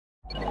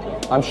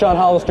I'm Sean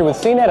Hollister with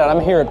CNET, and I'm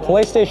here at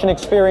PlayStation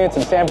Experience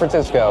in San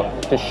Francisco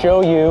to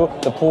show you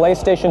the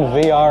PlayStation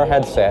VR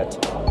headset.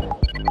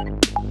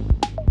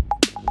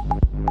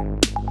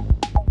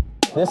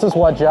 This is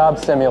what Job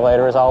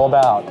Simulator is all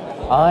about.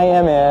 I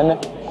am in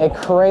a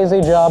crazy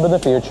job of the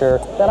future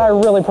that I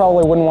really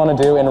probably wouldn't want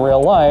to do in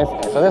real life.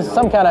 So this is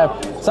some kind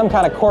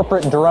of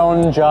corporate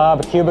drone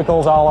job,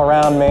 cubicles all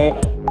around me.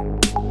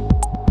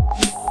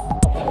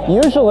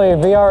 Usually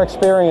VR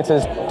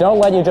experiences don't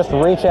let you just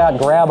reach out,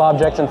 grab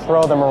objects, and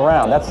throw them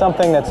around. That's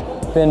something that's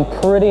been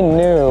pretty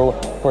new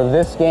for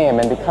this game,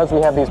 and because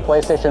we have these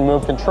PlayStation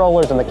Move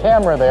controllers and the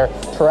camera there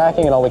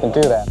tracking it all, we can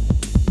do that.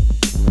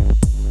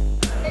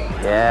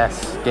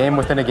 Yes, game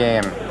within a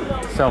game.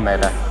 So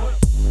meta.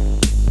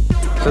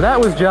 So that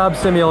was Job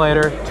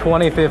Simulator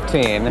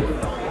 2015.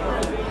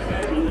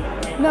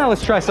 Now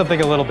let's try something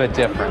a little bit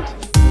different.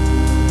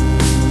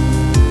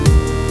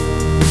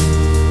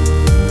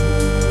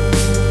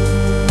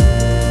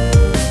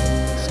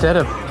 Instead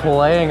of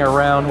playing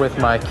around with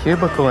my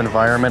cubicle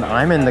environment,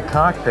 I'm in the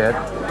cockpit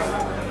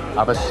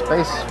of a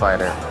space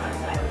fighter.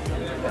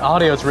 The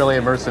audio is really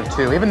immersive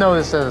too. Even though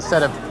this is a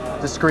set of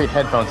discrete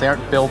headphones, they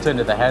aren't built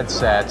into the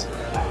headset.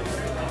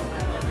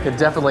 You can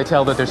definitely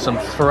tell that there's some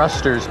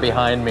thrusters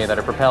behind me that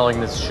are propelling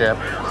this ship.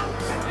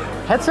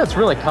 Headset's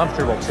really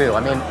comfortable too. I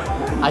mean,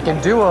 I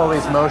can do all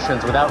these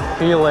motions without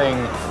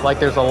feeling like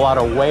there's a lot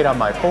of weight on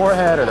my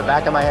forehead or the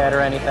back of my head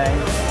or anything.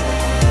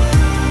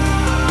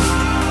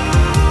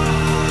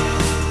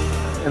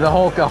 And the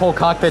whole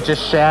cockpit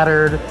just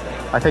shattered.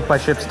 I think my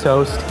ship's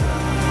toast.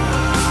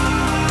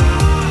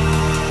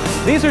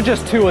 These are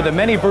just two of the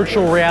many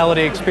virtual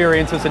reality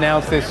experiences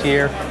announced this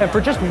year, and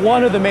for just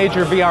one of the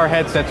major VR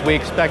headsets we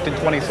expect in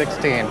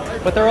 2016.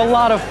 But they're a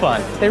lot of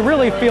fun. They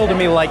really feel to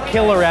me like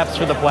killer apps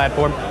for the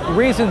platform,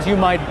 reasons you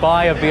might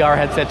buy a VR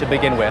headset to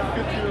begin with.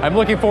 I'm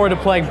looking forward to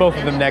playing both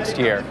of them next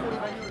year.